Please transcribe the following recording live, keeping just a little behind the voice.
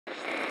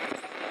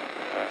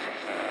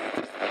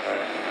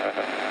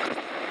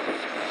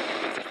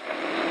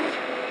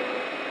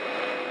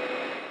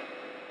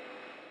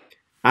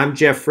I'm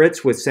Jeff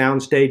Fritz with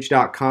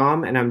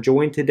SoundStage.com, and I'm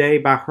joined today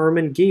by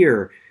Hermann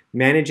Gier,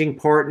 Managing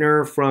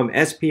Partner from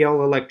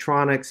SPL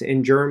Electronics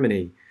in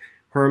Germany.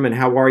 Hermann,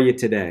 how are you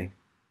today?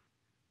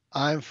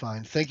 I'm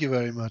fine. Thank you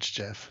very much,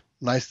 Jeff.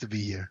 Nice to be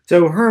here.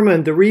 So,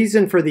 Hermann, the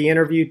reason for the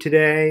interview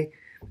today,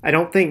 I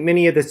don't think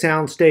many of the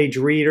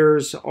SoundStage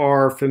readers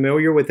are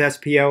familiar with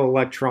SPL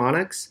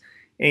Electronics,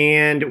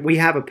 and we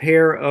have a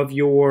pair of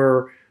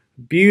your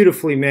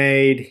beautifully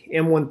made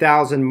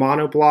M1000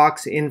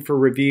 monoblocks in for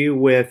review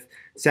with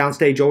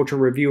SoundStage Ultra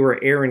reviewer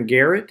Aaron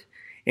Garrett.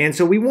 And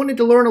so we wanted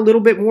to learn a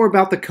little bit more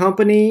about the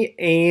company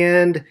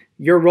and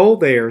your role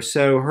there.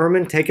 So,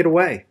 Hermann, take it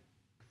away.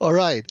 All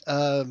right.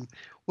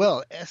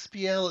 Well,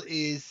 SPL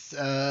is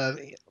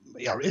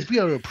we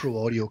are a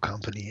pro audio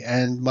company,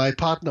 and my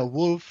partner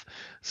Wolf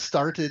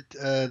started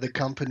the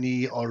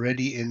company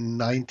already in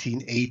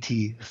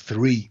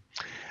 1983.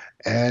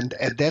 And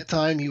at that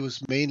time, he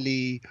was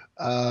mainly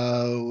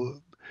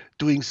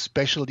doing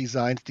special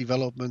designs,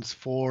 developments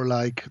for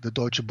like the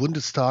Deutsche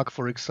Bundestag,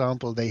 for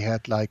example. They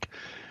had like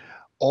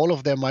all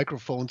of their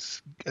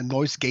microphones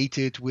noise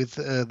gated with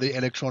the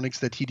electronics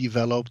that he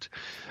developed.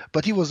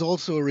 But he was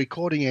also a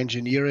recording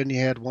engineer, and he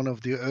had one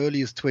of the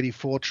earliest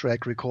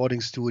 24-track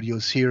recording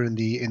studios here in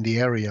the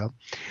area.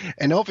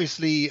 And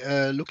obviously,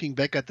 looking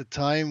back at the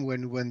time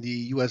when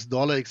the US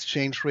dollar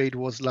exchange rate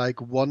was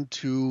like 1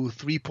 to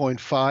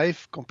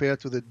 3.5 compared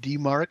to the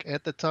D-Mark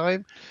at the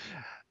time,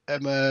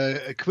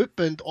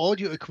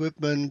 audio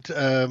equipment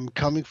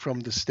coming from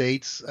the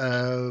States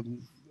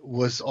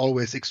was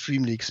always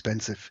extremely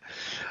expensive.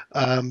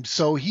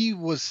 So he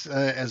was,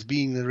 as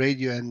being a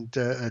radio and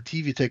a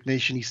TV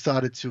technician, he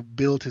started to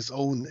build his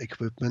own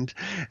equipment,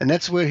 and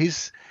that's where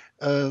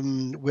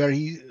where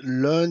he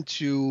learned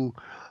to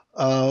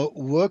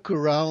work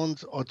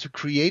around or to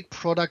create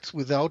products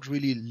without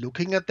really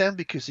looking at them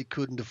because he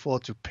couldn't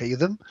afford to pay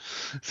them.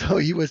 So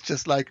he was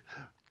just like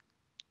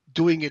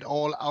doing it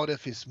all out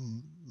of his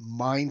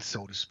mind,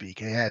 so to speak.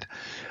 He had,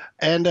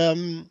 and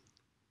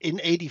in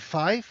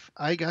 '85,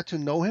 I got to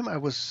know him. I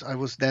was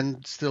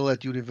then still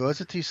at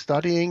university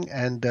studying,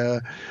 and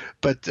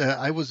but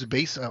I was a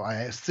bass.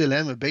 I still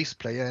am a bass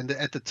player, and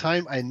at the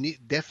time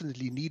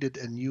definitely needed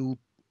a new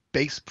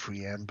bass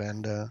preamp,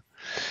 and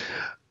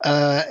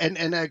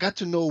I got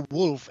to know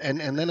Wolf, and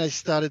then I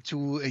started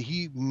to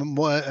he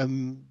more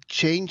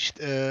changed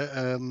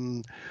a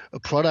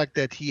product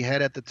that he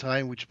had at the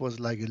time, which was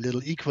like a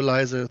little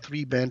equalizer,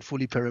 3-band,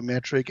 fully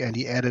parametric, and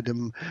he added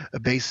a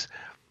bass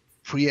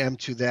preamp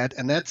to that,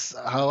 and that's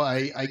how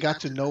I got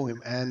to know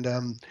him. And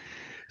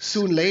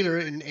soon later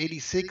in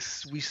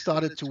 '86 we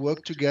started to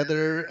work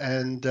together,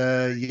 and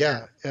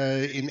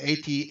in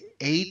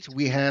 '88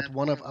 we had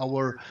one of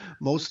our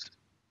most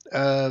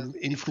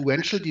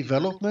influential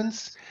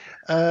developments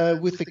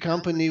with the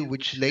company,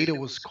 which later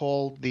was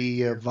called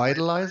the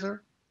Vitalizer.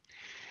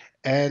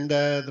 And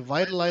the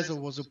Vitalizer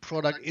was a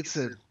product. It's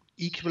an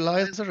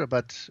equalizer,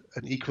 but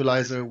an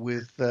equalizer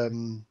with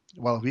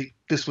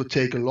this would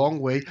take a long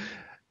way.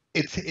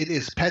 It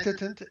is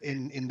patented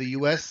in the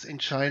US, in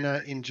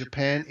China, in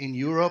Japan, in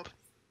Europe.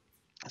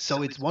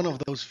 So it's one of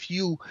those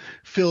few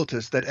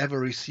filters that ever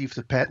received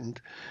a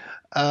patent.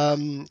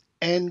 And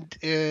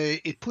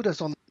it put us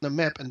on the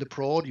map in the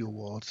pro audio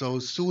world. So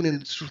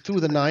soon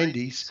through the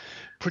 90s,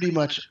 pretty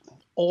much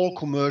all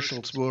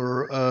commercials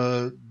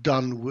were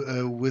done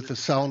with the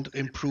sound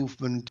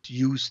improvement,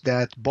 use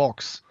that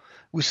box.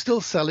 We're still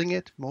selling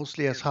it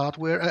mostly as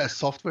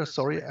software,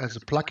 sorry, as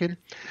a plugin.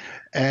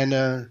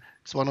 And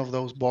it's one of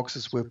those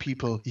boxes where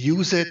people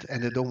use it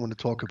and they don't want to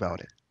talk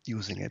about it,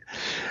 using it.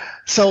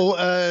 So,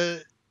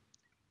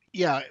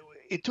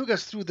 it took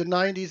us through the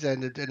 90s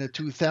and the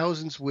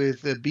 2000s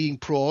with being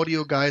pro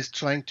audio guys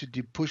trying to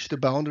push the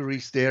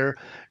boundaries there,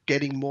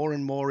 getting more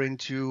and more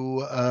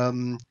into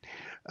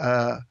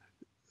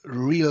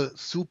real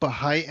super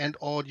high-end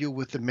audio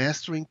with the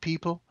mastering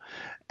people.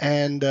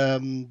 And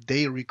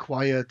they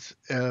required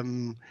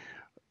an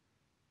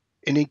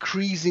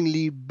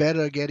increasingly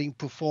better getting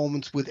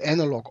performance with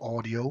analog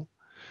audio.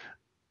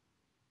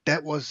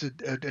 That was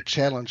a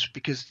challenge,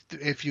 because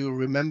if you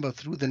remember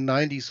through the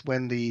 90s,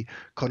 when the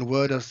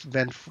converters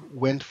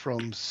went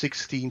from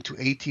 16 to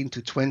 18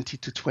 to 20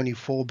 to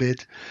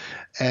 24-bit,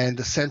 and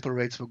the sample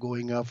rates were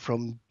going up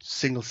from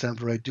single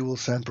sample rate, dual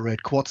sample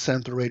rate, quad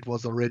sample rate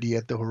was already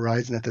at the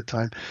horizon at the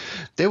time.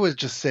 They were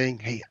just saying,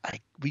 hey,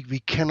 we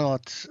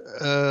cannot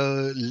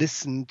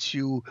listen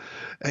to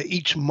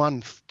each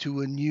month to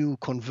a new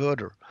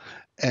converter,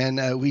 and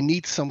we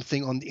need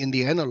something in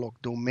the analog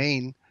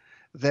domain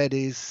that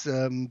is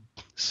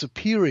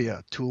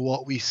superior to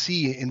what we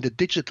see in the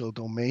digital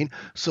domain,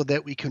 so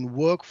that we can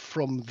work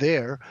from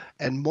there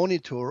and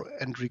monitor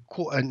and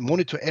record and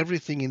monitor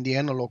everything in the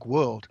analog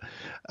world,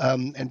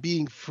 and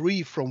being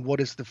free from what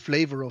is the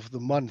flavor of the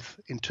month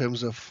in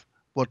terms of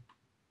what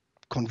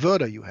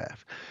converter you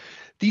have.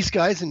 These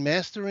guys in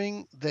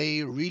mastering,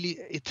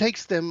 it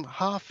takes them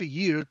half a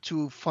year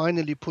to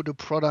finally put a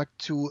product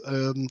to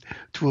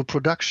a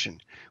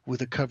production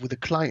with a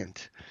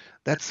client.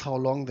 That's how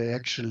long they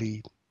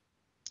actually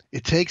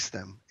It takes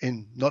them,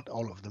 in not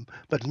all of them,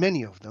 but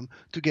many of them,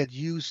 to get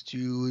used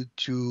to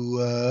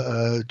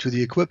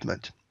the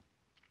equipment.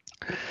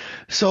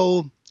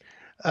 So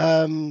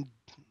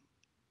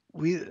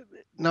we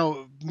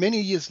now,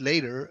 many years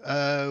later,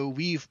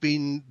 we've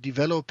been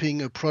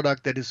developing a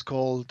product that is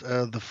called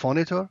the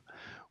Phonitor,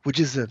 which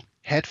is a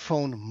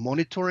headphone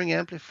monitoring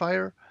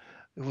amplifier.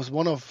 It was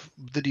one of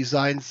the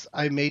designs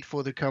I made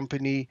for the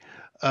company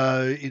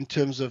in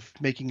terms of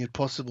making it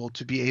possible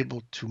to be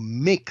able to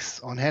mix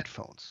on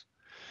headphones.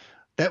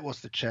 That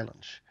was the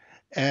challenge.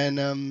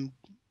 And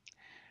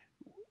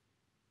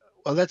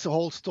well, that's a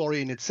whole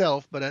story in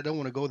itself, but I don't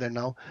want to go there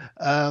now.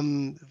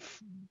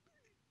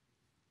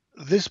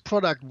 This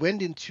product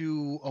went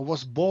into, or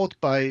was bought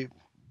by,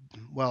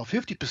 well,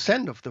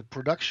 50% of the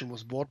production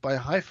was bought by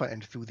hi-fi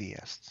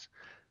enthusiasts,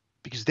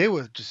 because they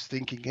were just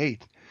thinking, hey,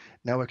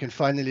 now I can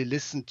finally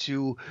listen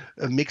to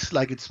a mix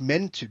like it's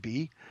meant to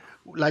be,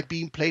 like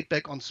being played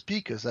back on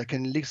speakers. I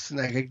can listen,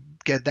 I can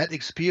get that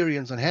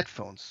experience on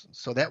headphones.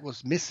 So that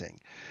was missing.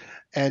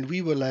 And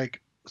we were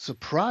like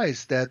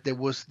surprised that there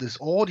was this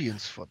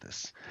audience for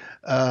this.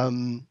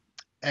 And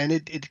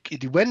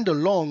it went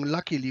along,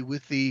 luckily,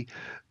 with the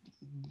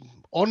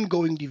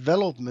ongoing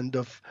development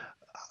of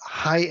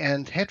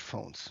high-end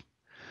headphones.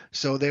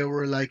 So they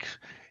were like,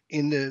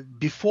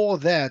 before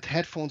that,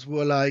 headphones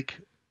were like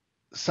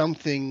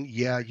something,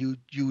 yeah, you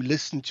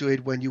listen to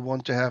it when you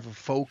want to have a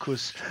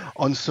focus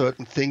on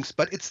certain things,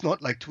 but it's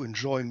not like to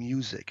enjoy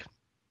music.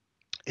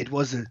 It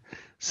was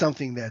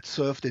something that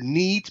served a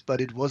need,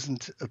 but it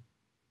wasn't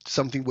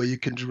something where you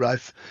can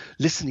derive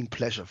listening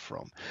pleasure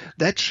from.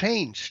 That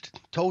changed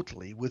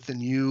totally with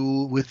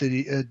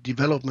the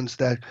developments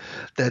that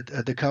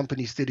the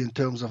companies did in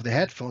terms of the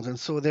headphones, and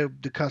so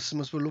the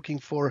customers were looking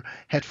for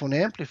headphone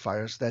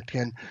amplifiers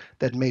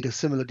that made a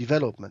similar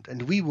development,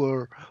 and we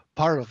were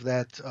part of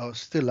that,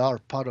 still are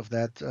part of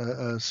that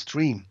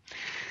stream.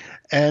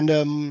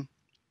 And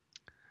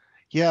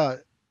yeah,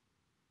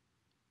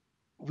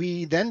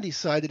 we then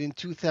decided in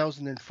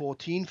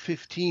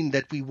 2014-15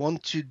 that we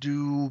want to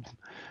do,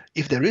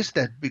 if there is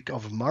that big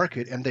of a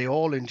market and they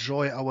all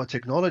enjoy our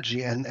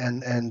technology and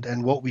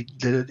what we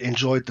did,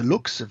 enjoyed the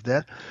looks of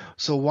that,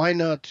 so why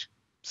not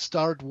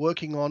start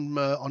working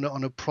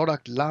on a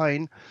product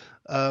line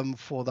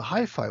for the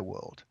hi-fi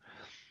world?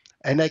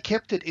 And I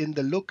kept it in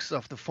the looks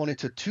of the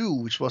Phonitor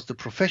 2, which was the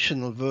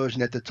professional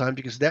version at the time,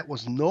 because that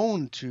was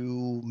known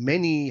to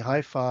many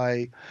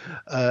hi-fi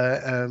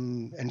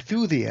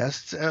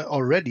enthusiasts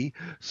already.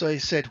 So I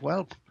said,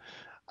 well,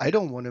 I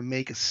don't want to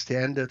make a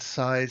standard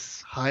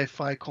size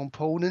hi-fi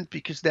component,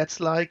 because that's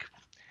like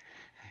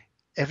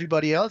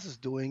everybody else is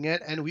doing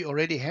it, and we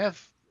already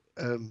have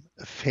a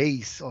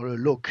face or a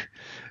look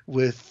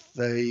with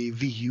the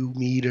VU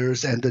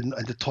meters and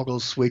the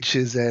toggle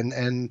switches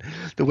and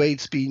the way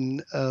it's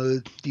been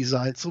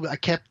designed. So I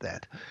kept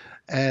that,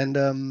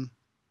 and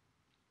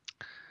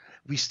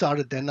we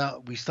started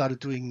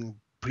doing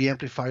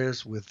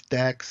preamplifiers with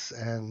DACs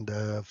and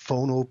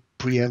phono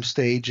preamp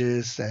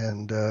stages,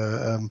 and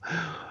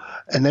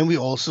then we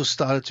also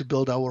started to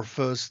build our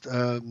first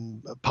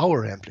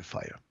power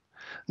amplifier.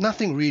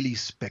 Nothing really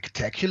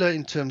spectacular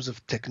in terms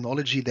of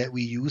technology that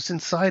we use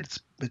inside.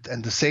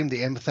 And the same,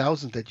 the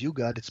M1000 that you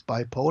got, it's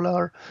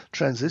bipolar,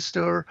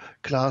 transistor,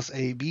 class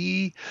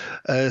AB.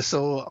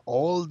 So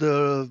all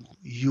the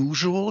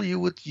usual you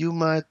would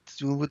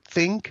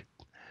think.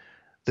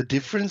 The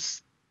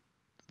difference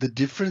is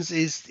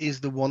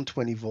the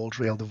 120 volt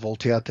rail, the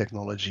Voltaire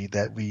technology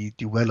that we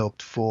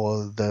developed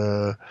for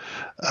the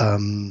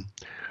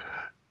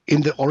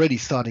already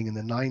starting in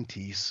the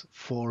 90s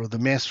for the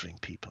mastering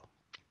people.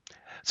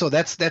 So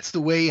that's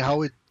the way how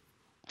we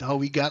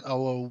got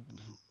how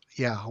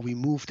we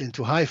moved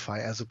into hi-fi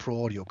as a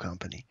pro audio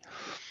company.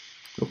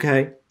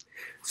 Okay,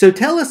 so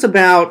tell us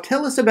about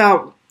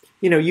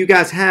you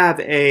guys have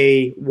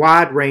a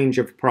wide range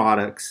of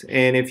products,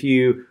 and if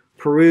you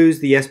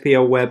peruse the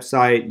SPL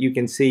website, you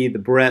can see the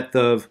breadth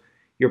of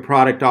your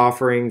product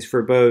offerings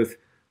for both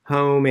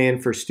home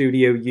and for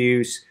studio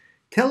use.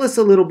 Tell us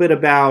a little bit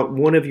about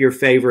one of your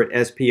favorite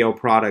SPL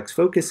products.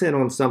 Focus in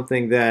on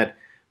something that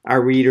our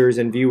readers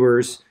and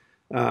viewers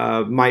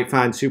might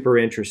find super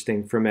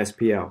interesting from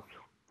SPL.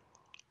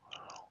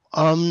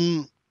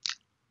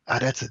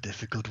 That's a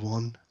difficult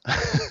one.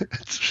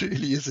 It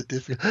really is a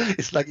difficult.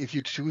 It's like if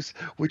you choose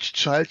which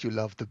child you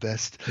love the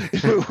best.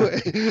 In a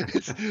way,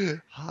 it's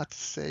hard to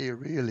say,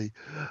 really.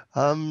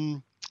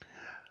 Well,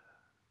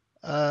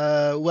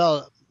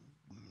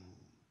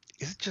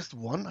 is it just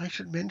one I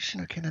should mention,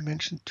 or can I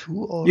mention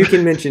two? Or you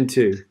can mention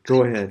two.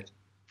 Go ahead.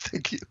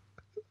 Thank you.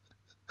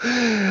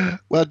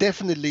 Well,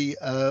 definitely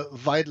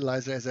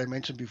Vitalizer, as I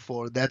mentioned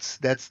before. That's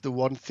the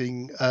one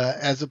thing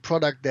as a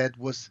product that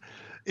was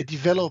a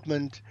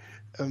development.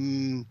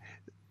 The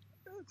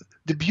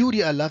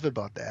beauty I love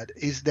about that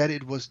is that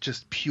it was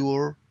just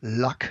pure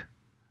luck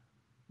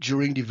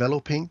during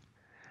developing.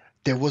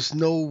 There was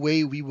no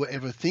way we were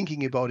ever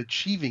thinking about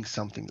achieving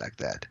something like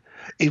that.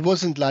 It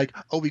wasn't like,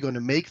 oh, we're going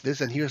to make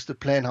this and here's the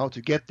plan how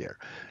to get there.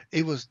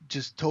 It was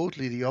just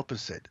totally the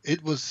opposite.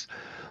 It was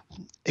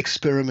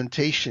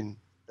experimentation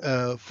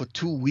for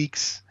 2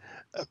 weeks,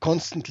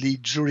 constantly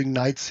during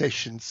night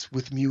sessions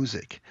with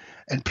music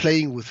and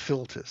playing with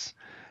filters,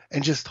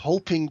 and just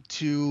hoping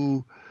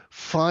to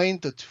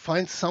find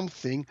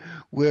something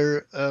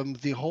where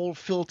the whole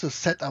filter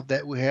setup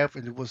that we have,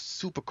 and it was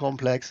super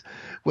complex,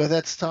 where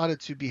that started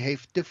to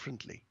behave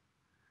differently.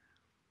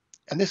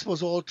 And this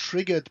was all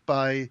triggered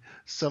by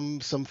some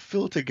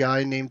filter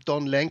guy named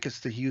Don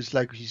Lancaster. He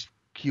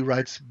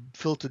writes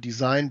filter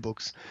design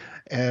books,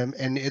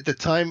 and at the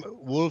time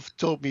Wolf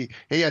told me,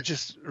 hey, I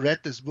just read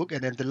this book,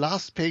 and then the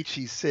last page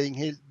he's saying,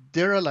 hey,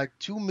 there are like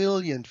 2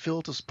 million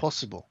filters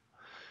possible,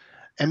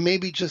 and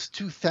maybe just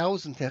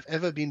 2,000 have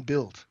ever been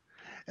built,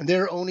 and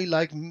there are only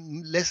like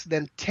less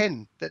than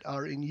 10 that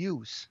are in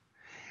use.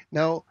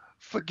 Now,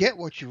 forget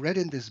what you read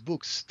in this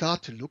book,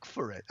 start to look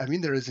for it. I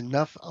mean, there is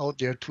enough out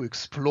there to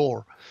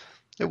explore.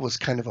 It was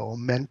kind of our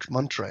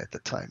mantra at the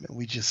time, and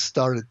we just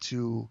started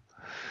to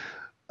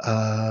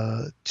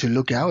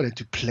look out and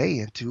to play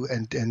and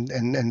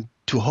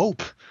to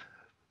hope,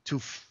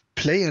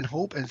 play and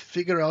hope and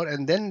figure out.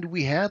 And then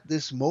we had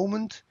this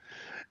moment,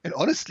 and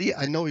honestly,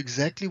 I know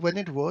exactly when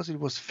it was. It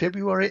was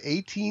February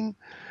 18,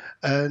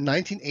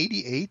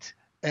 1988,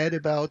 at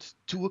about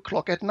 2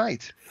 o'clock at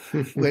night,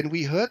 when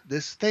we heard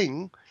this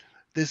thing,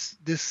 this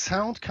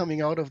sound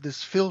coming out of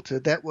this filter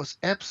that was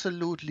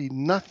absolutely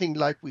nothing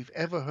like we've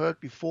ever heard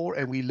before,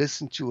 and we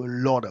listened to a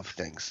lot of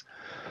things.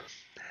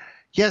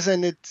 Yes,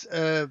 and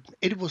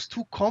it was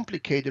too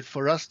complicated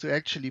for us to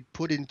actually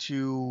put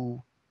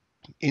into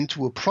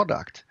a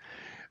product.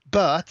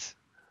 But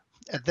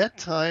at that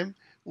time,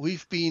 we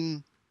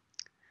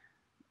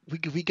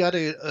got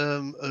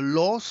a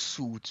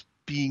lawsuit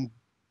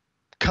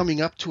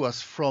coming up to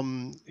us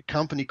from a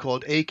company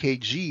called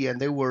AKG, and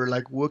they were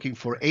like working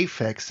for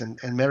AFEX, an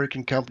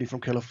American company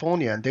from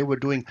California, and they were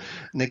doing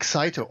an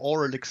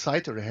oral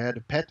exciter. They had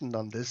a patent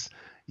on this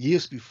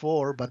years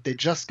before, but they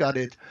just got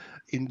it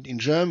in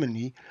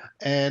Germany,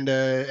 and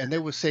they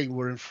were saying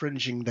we're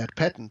infringing that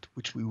patent,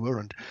 which we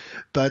weren't.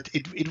 But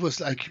it was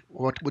like,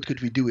 what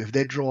could we do if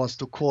they draw us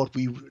to court?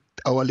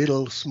 Our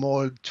little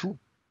small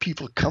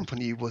 2-people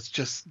company was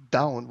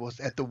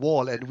at the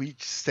wall, and we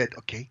said,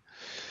 okay,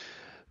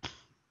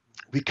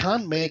 we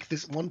can't make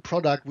this one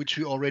product which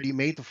we already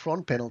made the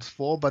front panels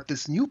for, but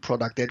this new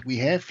product that we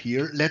have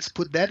here, let's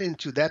put that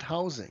into that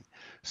housing.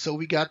 So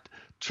we got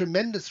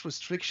tremendous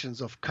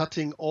restrictions of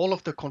cutting all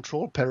of the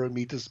control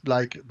parameters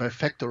like by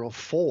factor of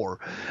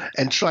 4,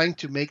 and trying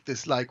to make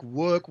this like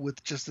work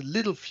with just a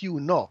little few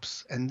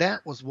knobs. And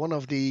that was one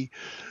of the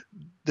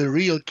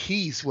real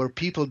keys, where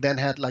people then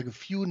had like a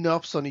few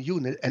knobs on a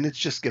unit, and it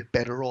just get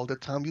better all the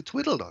time you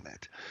twiddled on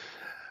it.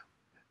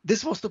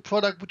 This was the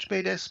product which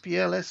made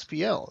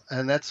SPL,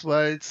 and that's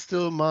why it's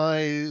still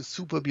my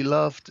super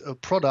beloved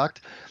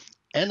product.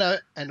 And I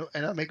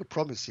make a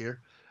promise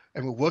here,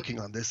 and we're working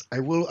on this. I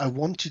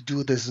want to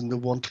do this in the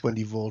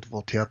 120 volt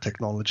Voltaire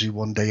technology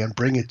one day and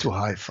bring it to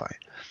hi-fi.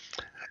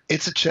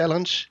 It's a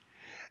challenge,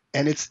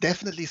 and it's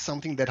definitely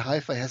something that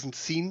hi-fi hasn't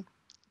seen,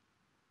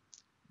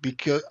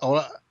 because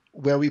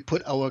where we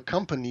put our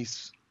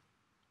company's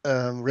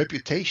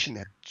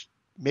reputation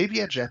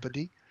maybe at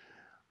jeopardy.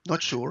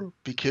 Not sure,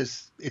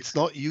 because it's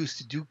not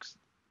used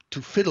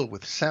to fiddle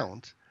with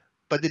sound,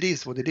 but it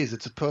is what it is.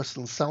 It's a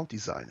personal sound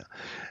designer,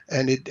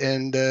 and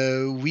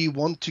we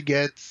want to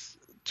get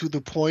to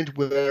the point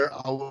where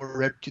our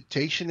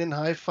reputation in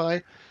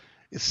hi-fi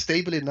is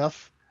stable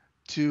enough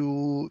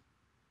to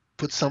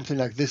put something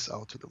like this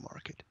out to the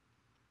market.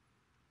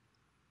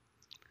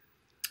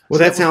 Well,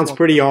 that sounds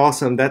pretty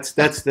awesome.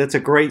 That's a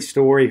great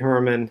story,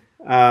 Hermann.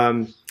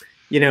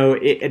 You know,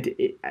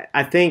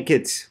 I think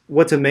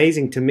what's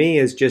amazing to me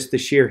is just the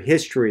sheer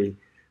history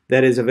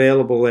that is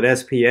available at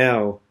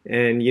SPL.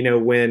 And, you know,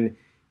 when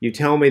you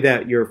tell me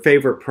that your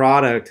favorite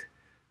product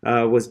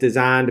was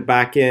designed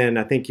back in,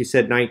 I think you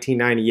said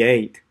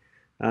 1998,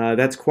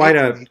 that's quite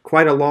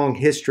a long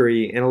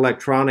history in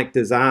electronic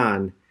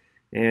design.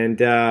 And,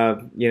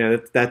 you know,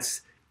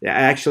 that's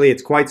actually,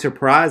 it's quite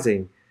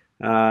surprising.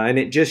 And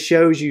it just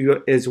shows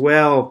you as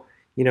well,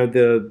 you know,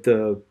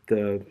 the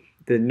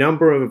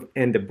number of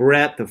and the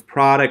breadth of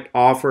product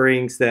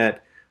offerings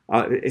that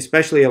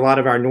especially a lot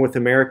of our North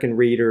American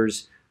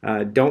readers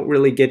don't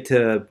really get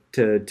to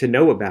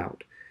know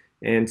about.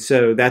 And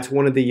so that's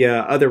one of the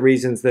other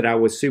reasons that I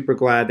was super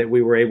glad that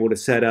we were able to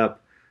set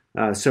up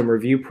some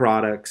review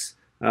products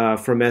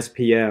from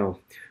SPL.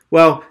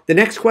 Well, the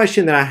next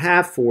question that I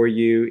have for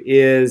you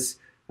is,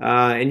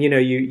 and you know,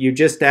 you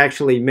just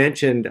actually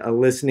mentioned a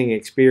listening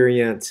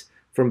experience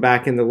from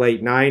back in the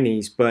late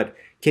 90s, but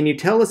can you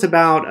tell us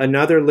about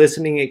another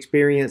listening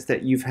experience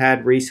that you've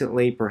had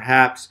recently,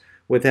 perhaps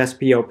with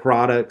SPL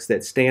products,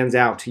 that stands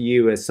out to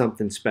you as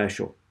something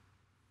special?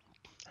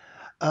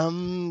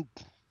 Let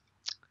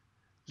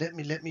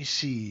me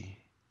see.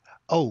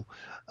 Oh,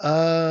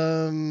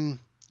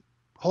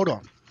 hold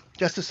on,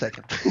 just a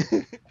second.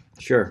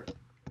 Sure.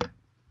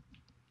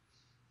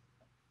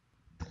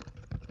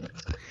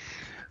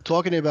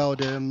 Talking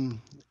about with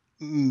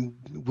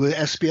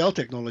SPL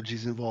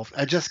technologies involved,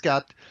 I just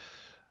got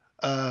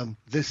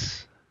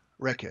this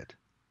record.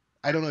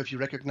 I don't know if you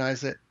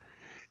recognize it.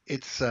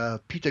 It's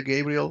Peter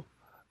Gabriel,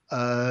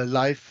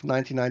 live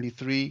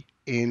 1993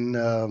 in,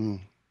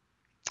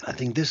 I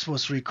think this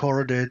was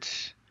recorded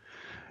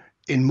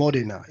in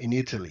Modena in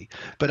Italy.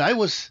 But I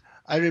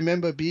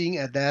remember being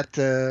at that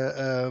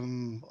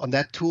on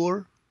that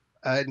tour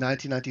in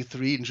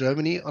 1993 in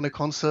Germany on a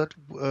concert,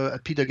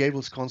 at Peter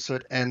Gabriel's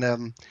concert,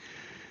 and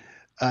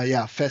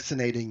yeah,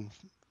 fascinating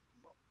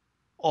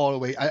all the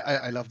way.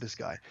 I love this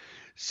guy.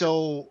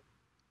 So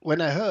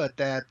when I heard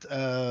that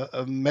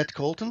Matt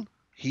Colton,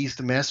 he's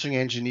the mastering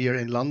engineer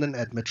in London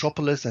at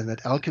Metropolis and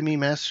at Alchemy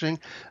Mastering,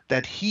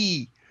 that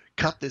he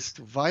cut this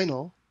to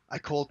vinyl, I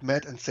called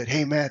Matt and said,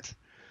 "Hey Matt,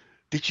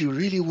 did you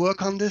really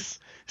work on this?"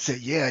 He said,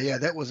 yeah,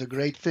 that was a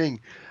great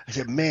thing. I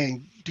said,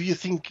 man, do you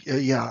think,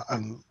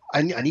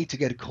 I need to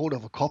get a hold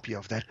of a copy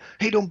of that.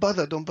 Hey, don't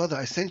bother,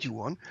 I sent you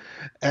one.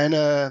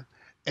 And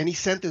he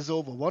sent this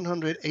over,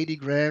 180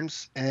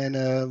 grams,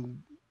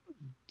 and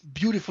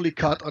beautifully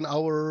cut on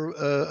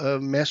our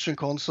mastering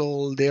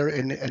console there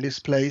in his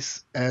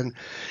place. And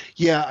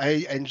yeah,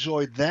 I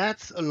enjoyed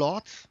that a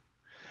lot.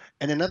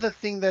 And another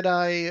thing that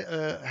I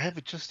have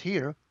it just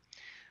here,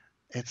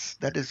 it's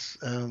the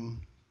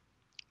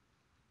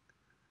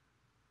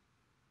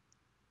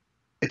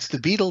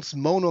Beatles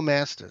Mono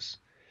Masters.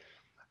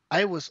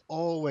 I was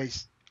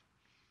always,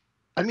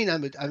 I mean,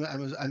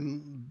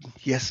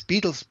 yes,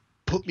 Beatles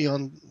put me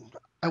on.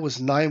 I was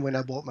 9 when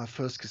I bought my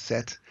first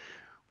cassette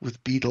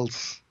with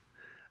Beatles,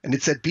 and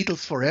it said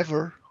Beatles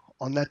Forever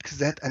on that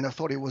cassette, and I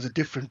thought it was a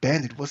different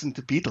band. It wasn't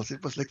the Beatles.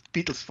 It was like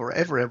Beatles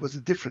Forever. It was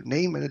a different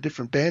name and a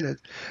different band.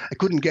 I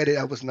couldn't get it.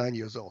 I was 9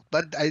 years old,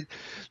 but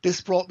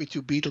this brought me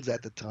to Beatles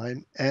at the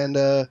time, and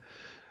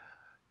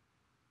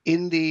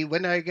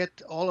when I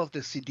get all of the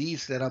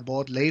CDs that I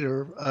bought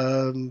later,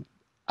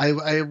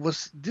 I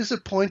was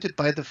disappointed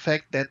by the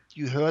fact that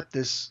you heard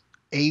this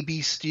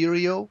AB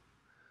stereo,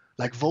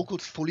 like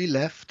vocals fully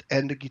left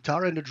and the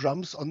guitar and the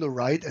drums on the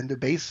right and the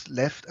bass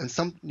left, and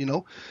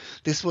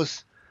this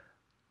was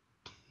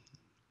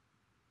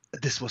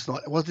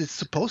not what it's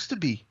supposed to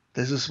be.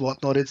 This is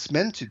not it's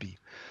meant to be.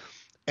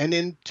 And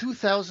in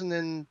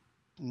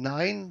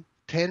 2009,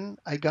 10,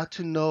 I got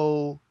to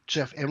know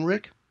Jeff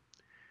Emerick.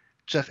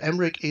 Jeff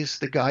Emerick is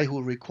the guy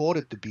who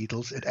recorded the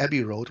Beatles at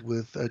Abbey Road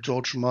with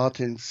George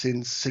Martin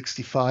since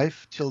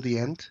 65 till the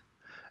end.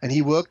 And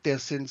he worked there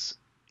since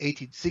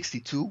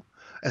 1962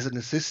 as an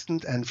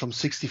assistant, and from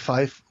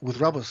 65 with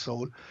Rubber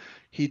Soul,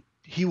 he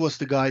was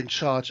the guy in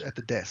charge at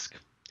the desk.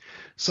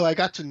 So I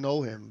got to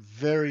know him.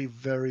 Very,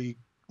 very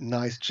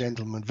nice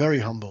gentleman, very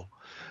humble.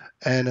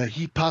 And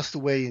he passed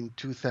away in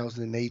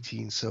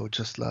 2018, so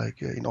just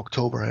like in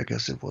October, I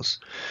guess it was.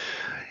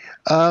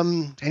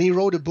 And he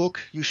wrote a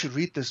book. You should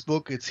read this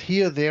book. It's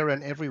Here, There,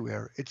 and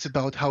Everywhere. It's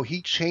about how he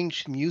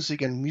changed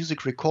music and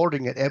music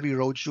recording at Abbey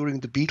Road during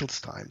the Beatles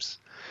times.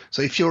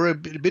 So if you're a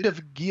bit of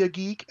a gear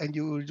geek and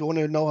you want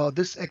to know how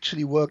this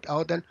actually worked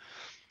out, then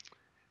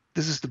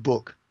this is the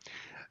book.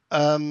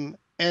 And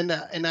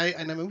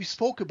we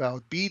spoke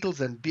about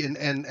Beatles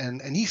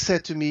and he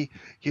said to me,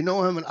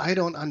 Hermann, I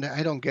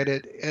don't get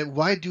it.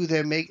 Why do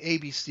they make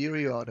AB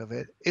stereo out of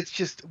it? It's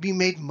just we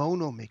made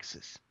mono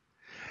mixes.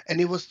 And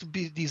it was to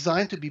be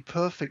designed to be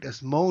perfect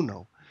as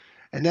mono.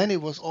 And then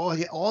it was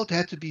all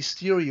had to be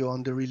stereo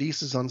on the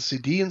releases on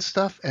CD and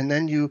stuff. And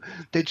then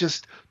they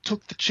just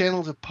took the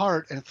channels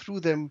apart and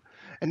threw them.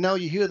 And now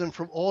you hear them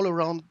from all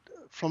around,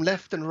 from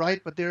left and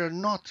right, but they're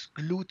not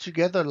glued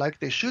together like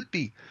they should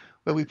be,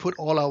 where we put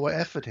all our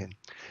effort in.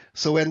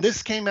 So when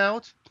this came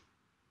out,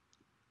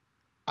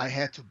 I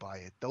had to buy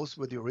it. Those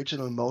were the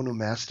original Mono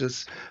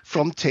Masters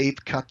from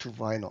tape cut to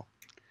vinyl.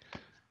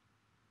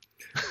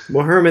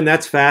 Well, Hermann,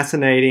 that's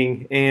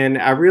fascinating, and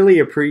I really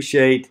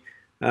appreciate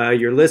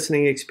your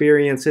listening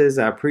experiences.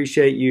 I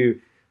appreciate you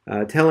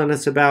telling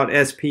us about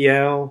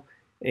SPL,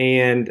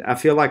 and I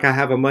feel like I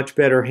have a much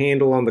better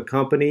handle on the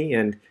company,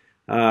 and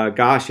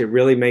gosh, it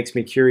really makes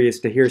me curious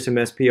to hear some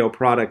SPL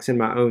products in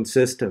my own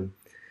system.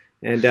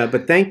 And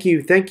but thank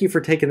you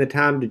for taking the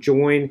time to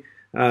join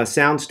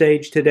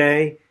SoundStage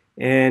today.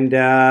 And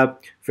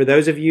for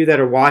those of you that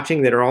are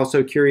watching that are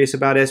also curious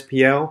about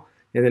SPL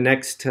in the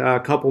next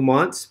couple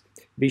months,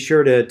 be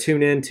sure to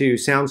tune in to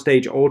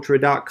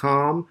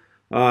SoundStageUltra.com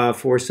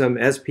for some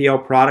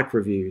SPL product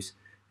reviews.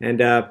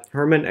 And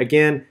Hermann,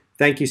 again,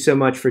 thank you so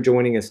much for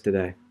joining us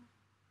today.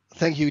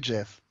 Thank you,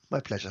 Jeff. My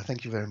pleasure.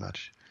 Thank you very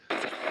much.